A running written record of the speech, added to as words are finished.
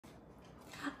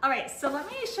All right, so let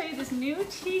me show you this new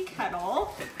tea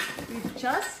kettle we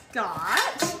just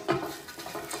got.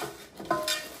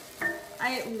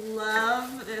 I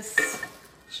love this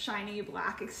shiny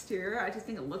black exterior. I just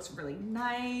think it looks really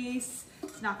nice.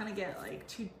 It's not gonna get like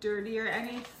too dirty or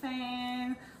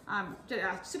anything.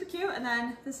 Yeah, super cute. And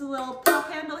then this is a little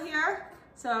pop handle here.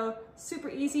 So super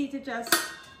easy to just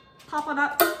pop on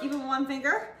up, even with one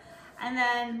finger. And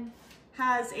then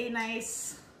has a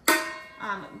nice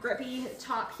grippy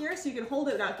top here so you can hold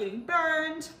it without getting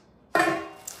burned.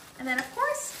 And then of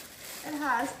course, it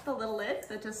has the little lid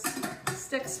that just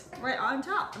sticks right on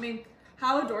top. I mean,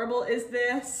 how adorable is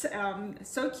this?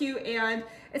 So cute, and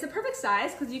it's a perfect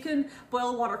size because you can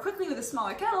boil water quickly with a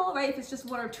smaller kettle, right? If it's just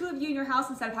one or two of you in your house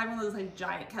instead of having one of those like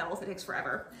giant kettles that takes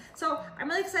forever. So I'm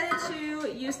really excited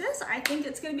to use this. I think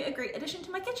it's gonna be a great addition to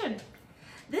my kitchen.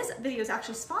 This video is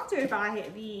actually sponsored by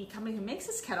the company who makes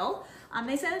this kettle.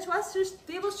 They sent it to us to just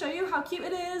be able to show you how cute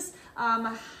it is,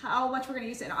 how much we're gonna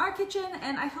use it in our kitchen,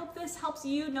 and I hope this helps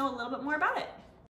you know a little bit more about it.